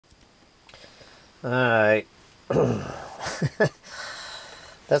Alright.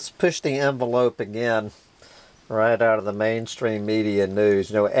 Let's push the envelope again, right out of the mainstream media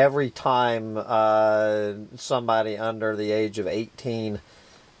news. You know, every time somebody under the age of 18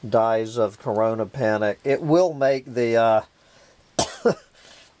 dies of corona panic, it will make the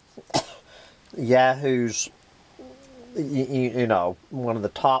Yahoo's, you know, one of the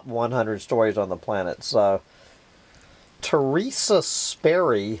top 100 stories on the planet. So, Teresa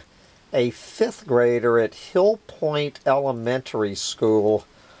Sperry, a fifth grader at Hill Point Elementary School,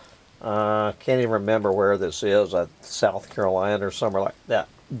 can't even remember where this is, South Carolina or somewhere like that,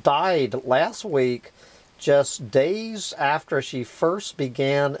 died last week just days after she first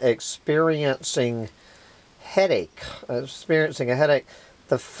began experiencing a headache.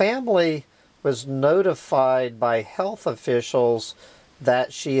 The family was notified by health officials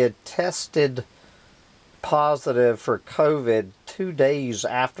that she had tested positive for COVID 2 days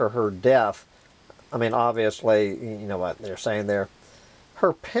after her death. I mean, obviously, you know what they're saying there.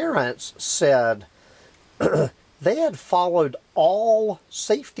 Her parents said they had followed all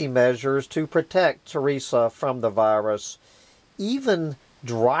safety measures to protect Teresa from the virus, even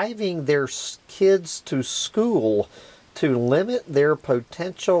driving their kids to school to limit their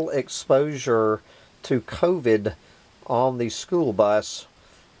potential exposure to COVID on the school bus.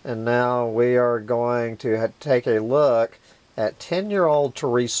 And now we are going to take a look at 10-year-old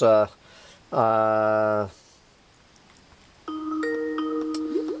Teresa. Oh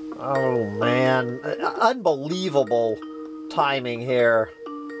man, unbelievable timing here.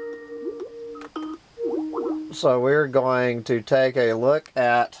 So we're going to take a look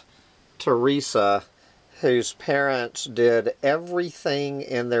at Teresa, whose parents did everything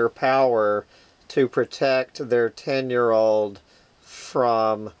in their power to protect their 10-year-old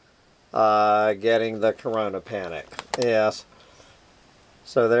from getting the corona panic. Yes.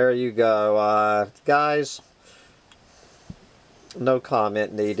 So there you go. Guys, no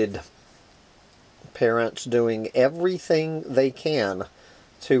comment needed. Parents doing everything they can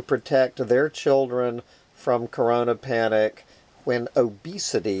to protect their children from corona panic when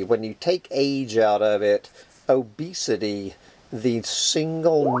obesity, when you take age out of it, obesity, the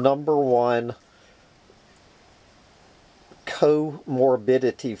single number one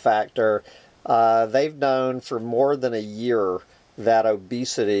comorbidity factor. They've known for more than a year that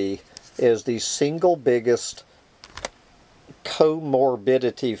obesity is the single biggest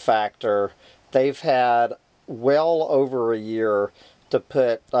comorbidity factor. They've had well over a year to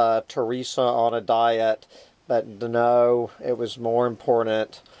put Teresa on a diet, but no, it was more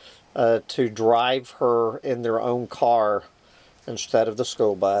important to drive her in their own car instead of the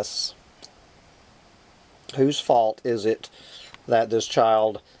school bus. Whose fault is it that this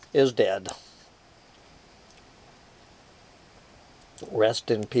child is dead?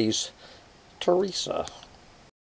 Rest in peace, Teresa.